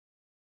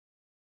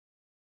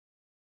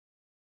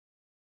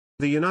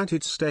The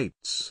United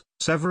States,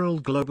 several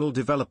global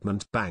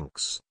development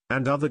banks,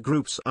 and other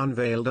groups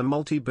unveiled a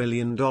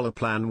multi-billion-dollar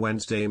plan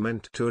Wednesday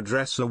meant to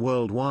address a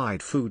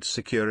worldwide food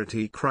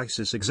security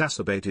crisis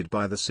exacerbated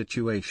by the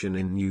situation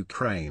in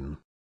Ukraine.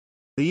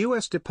 The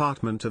U.S.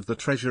 Department of the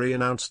Treasury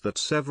announced that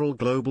several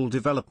global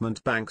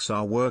development banks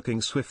are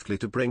working swiftly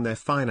to bring their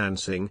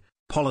financing,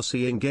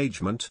 policy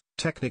engagement,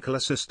 technical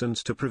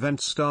assistance to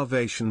prevent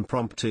starvation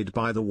prompted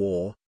by the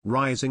war,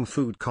 rising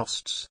food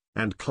costs,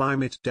 and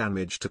climate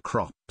damage to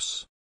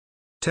crops.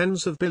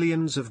 Tens of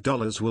billions of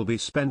dollars will be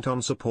spent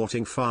on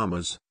supporting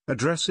farmers,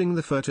 addressing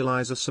the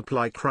fertilizer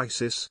supply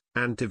crisis,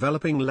 and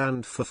developing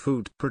land for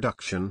food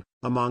production,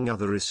 among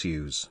other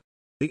issues.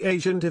 The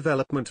Asian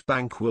Development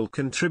Bank will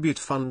contribute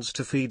funds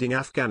to feeding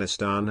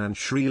Afghanistan and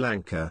Sri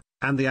Lanka,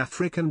 and the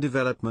African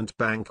Development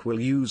Bank will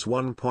use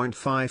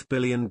 $1.5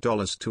 billion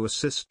to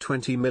assist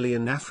 20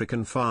 million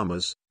African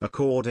farmers,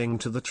 according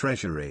to the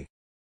Treasury.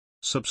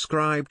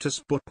 Subscribe to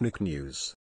Sputnik News.